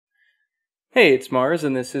Hey, it's Mars,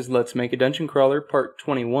 and this is Let's Make a Dungeon Crawler Part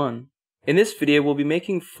 21. In this video, we'll be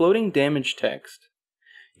making floating damage text.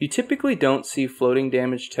 You typically don't see floating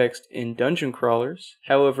damage text in dungeon crawlers.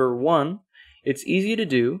 However, 1, it's easy to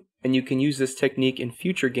do, and you can use this technique in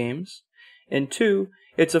future games. And 2,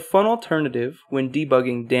 it's a fun alternative when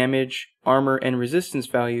debugging damage, armor, and resistance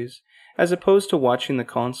values, as opposed to watching the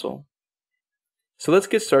console. So let's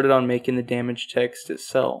get started on making the damage text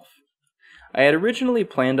itself. I had originally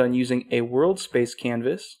planned on using a world space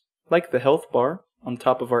canvas, like the health bar on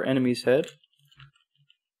top of our enemy's head.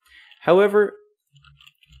 However,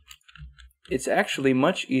 it's actually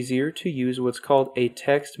much easier to use what's called a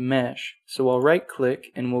text mesh. So I'll right click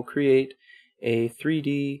and we'll create a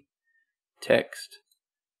 3D text.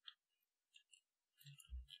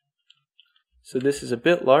 So this is a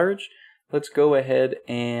bit large. Let's go ahead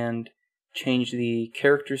and change the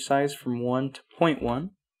character size from 1 to 0.1.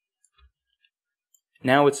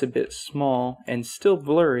 Now it's a bit small and still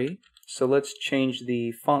blurry, so let's change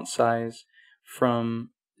the font size from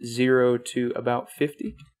 0 to about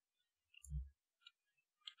 50.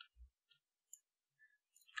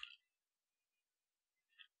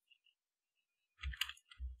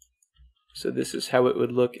 So this is how it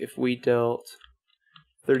would look if we dealt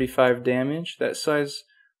 35 damage. That size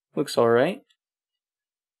looks alright.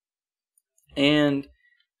 And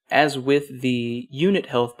as with the unit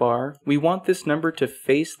health bar, we want this number to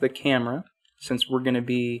face the camera, since we're going to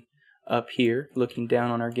be up here looking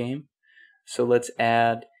down on our game. So let's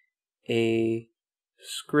add a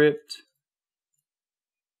script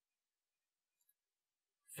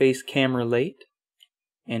face camera late,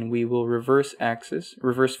 and we will reverse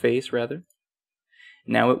face rather.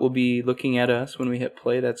 Now it will be looking at us when we hit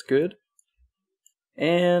play. That's good.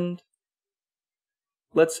 And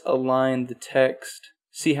let's align the text.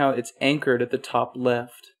 See how it's anchored at the top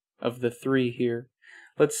left of the 3 here.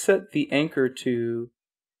 Let's set the anchor to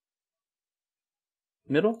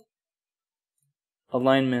middle,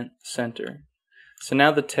 alignment center. So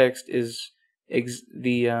now the text is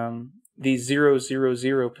the 0, 0,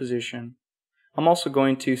 0 position. I'm also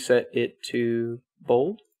going to set it to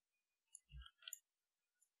bold.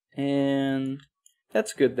 And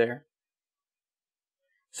that's good there.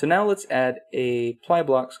 So now let's add a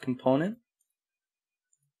plyblocks component.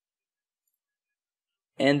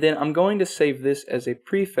 And then I'm going to save this as a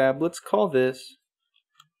prefab. Let's call this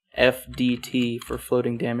FDT for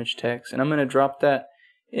floating damage text. And I'm going to drop that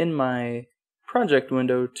in my project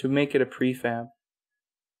window to make it a prefab.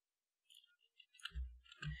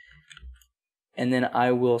 And then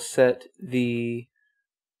I will set the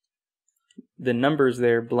numbers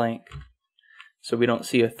there blank, so we don't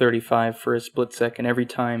see a 35 for a split second every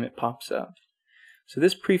time it pops up. So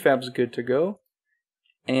this prefab is good to go.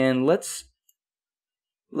 And let's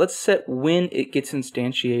set when it gets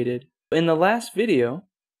instantiated. In the last video,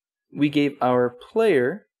 we gave our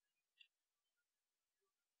player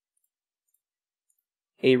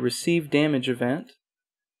a receive damage event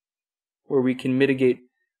where we can mitigate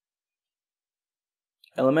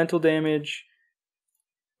elemental damage,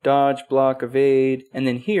 dodge, block, evade, and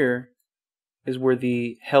then here is where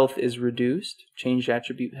the health is reduced, change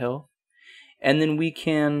attribute health. And then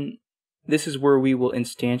this is where we will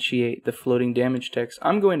instantiate the floating damage text.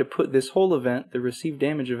 I'm going to put this whole event, the receive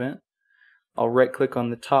damage event, I'll right click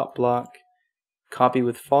on the top block, copy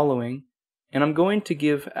with following, and I'm going to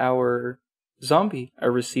give our zombie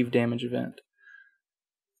a receive damage event.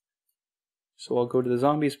 So I'll go to the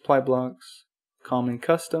zombies plyblocks, common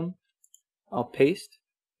custom, I'll paste.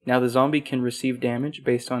 Now the zombie can receive damage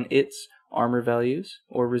based on its armor values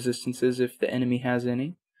or resistances if the enemy has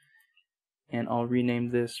any. And I'll rename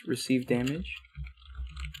this receive damage.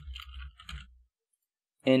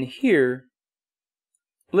 And here,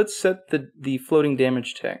 let's set the floating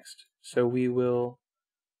damage text. So we will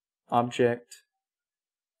object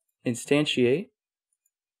instantiate.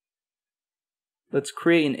 Let's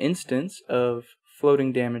create an instance of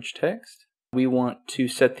floating damage text. We want to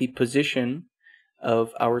set the position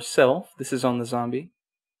of our self. This is on the zombie.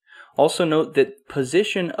 Also note that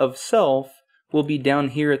position of self will be down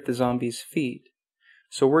here at the zombie's feet.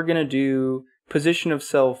 So we're going to do position of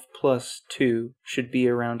self plus 2 should be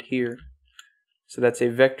around here. So that's a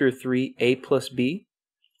vector 3 a plus b.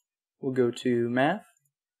 We'll go to math.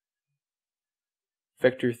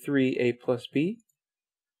 Vector 3 a plus b.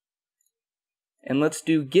 And let's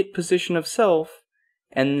do get position of self,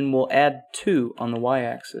 and then we'll add 2 on the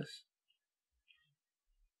y-axis.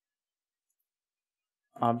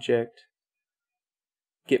 Object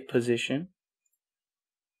get position.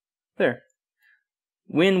 There.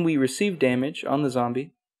 When we receive damage on the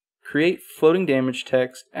zombie, create floating damage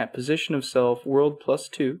text at position of self world plus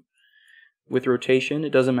 2. with rotation,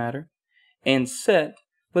 it doesn't matter. And set,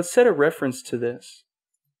 let's set a reference to this.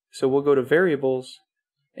 So we'll go to variables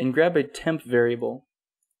and grab a temp variable.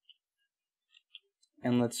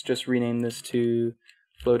 And let's just rename this to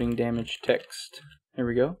floating damage text. There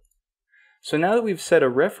we go. So now that we've set a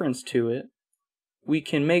reference to it, we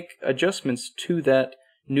can make adjustments to that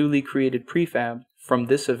newly created prefab from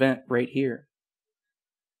this event right here.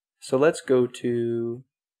 So let's go to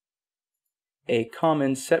a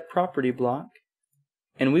common set property block,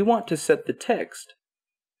 and we want to set the text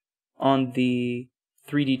on the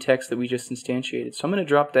 3D text that we just instantiated. So I'm going to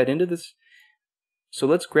drop that into this. So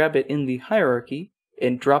let's grab it in the hierarchy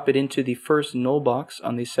and drop it into the first null box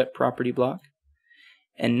on the set property block.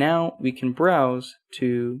 And now we can browse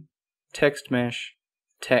to TextMesh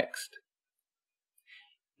text.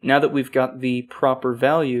 Now that we've got the proper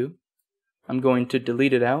value, I'm going to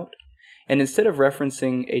delete it out. And instead of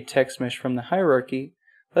referencing a text mesh from the hierarchy,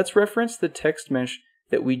 let's reference the text mesh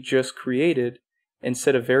that we just created and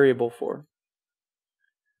set a variable for.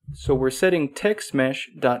 So we're setting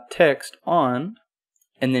textmesh.text on,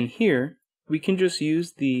 and then here we can just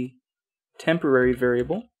use the temporary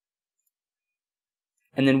variable.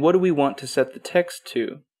 And then what do we want to set the text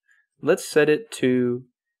to? Let's set it to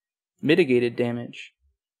mitigated damage.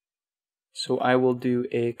 So I will do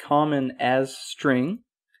a common as string.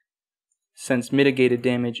 Since mitigated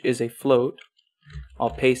damage is a float, I'll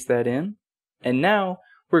paste that in. And now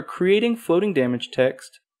we're creating floating damage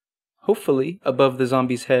text, hopefully above the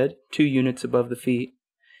zombie's head, 2 units above the feet.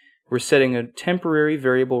 We're setting a temporary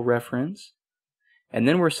variable reference, and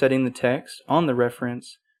then we're setting the text on the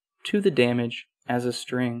reference to the damage as a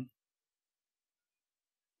string.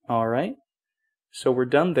 Alright, so we're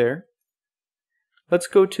done there. Let's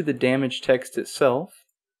go to the damage text itself.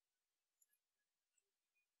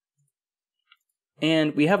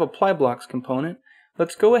 And we have a plyblocks component.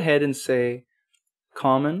 Let's go ahead and say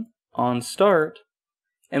common on start,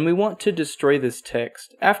 and we want to destroy this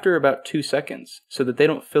text after about 2 seconds so that they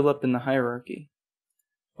don't fill up in the hierarchy.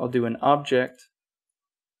 I'll do an object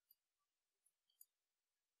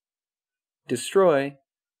destroy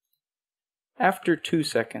after 2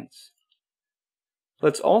 seconds.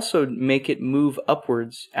 Let's also make it move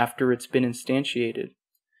upwards after it's been instantiated.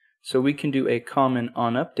 So we can do a common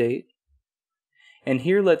on update. And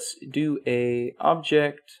here let's do a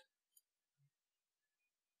object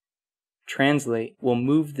translate. We'll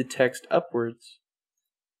move the text upwards.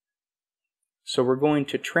 So we're going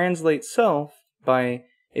to translate self by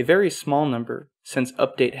a very small number, since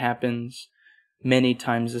update happens many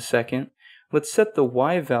times a second. Let's set the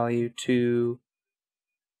y value to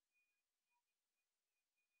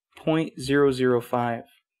 0.005.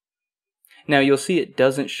 Now you'll see it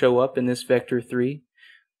doesn't show up in this vector 3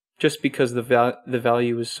 just because the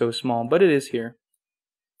value is so small, but it is here.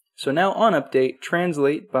 So now on update,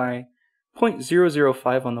 translate by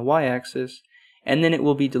 0.005 on the y-axis, and then it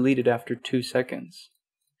will be deleted after 2 seconds.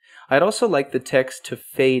 I'd also like the text to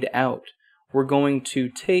fade out. We're going to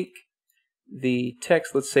take the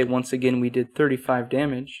text, let's say once again we did 35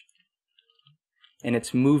 damage, and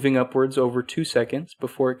it's moving upwards over 2 seconds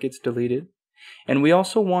before it gets deleted. And we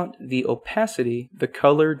also want the opacity, the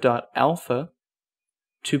color.alpha,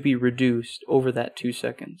 to be reduced over that 2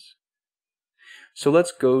 seconds. So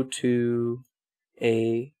let's go to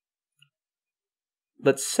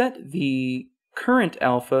let's set the current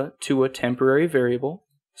alpha to a temporary variable.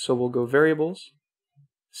 So we'll go variables,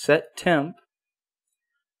 set temp,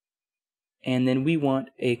 and then we want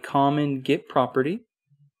a common get property.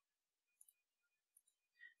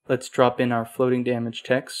 Let's drop in our floating damage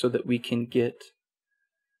text so that we can get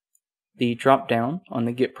the drop down on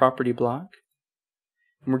the get property block.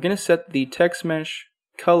 And we're going to set the TextMesh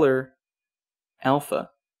color alpha.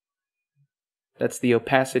 That's the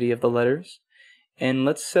opacity of the letters. And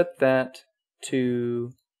let's set that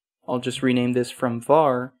to, I'll just rename this from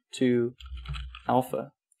var to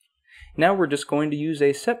alpha. Now we're just going to use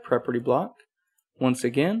a set property block. Once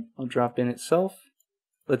again, I'll drop in itself.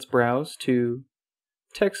 Let's browse to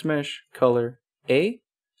TextMesh color A.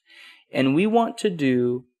 And we want to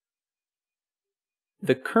do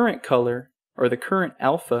the current color, or the current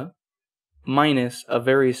alpha, minus a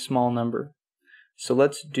very small number. So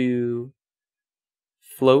let's do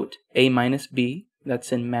float a minus b,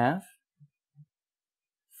 that's in math.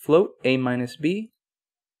 Float a minus b,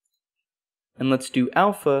 and let's do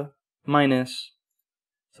alpha minus,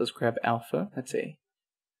 so let's grab alpha, that's a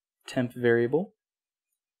temp variable.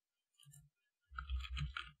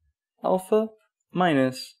 Alpha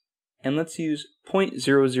minus, and let's use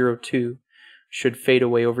 0.002, should fade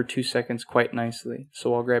away over 2 seconds quite nicely.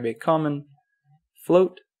 So I'll grab a common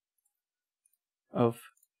float of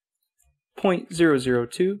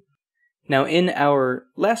 0.002. Now in our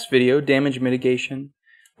last video, damage mitigation,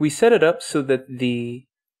 we set it up so that the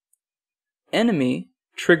enemy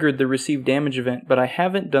triggered the receive damage event, but I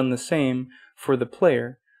haven't done the same for the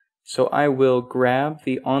player. So I will grab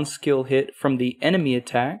the on-skill hit from the enemy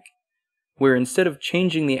attack, where instead of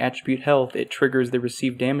changing the attribute health, it triggers the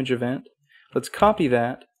receive damage event. Let's copy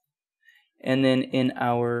that, and then in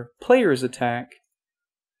our player's attack,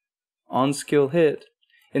 on-skill hit,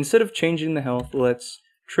 instead of changing the health, let's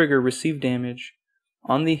trigger receive damage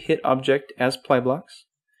on the hit object as plyblocks,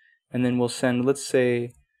 and then we'll send, let's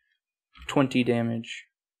say, 20 damage.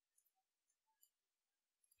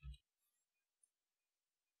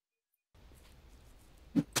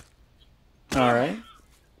 Alright.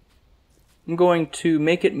 I'm going to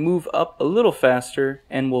make it move up a little faster,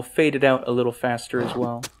 and we'll fade it out a little faster as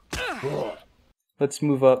well. Let's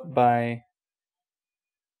move up by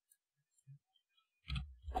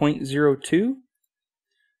 0.02,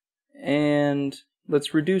 and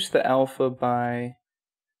let's reduce the alpha by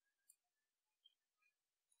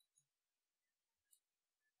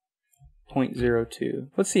 0.02.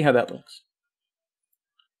 Let's see how that looks.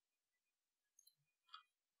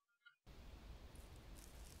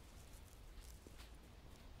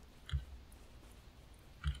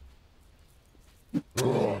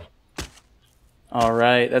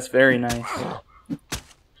 Alright, that's very nice.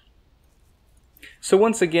 So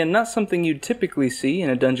once again, not something you'd typically see in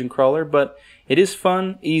a dungeon crawler, but it is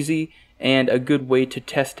fun, easy, and a good way to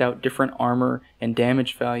test out different armor and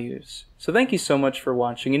damage values. So thank you so much for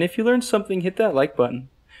watching, and if you learned something, hit that like button.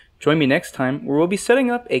 Join me next time, where we'll be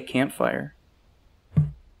setting up a campfire.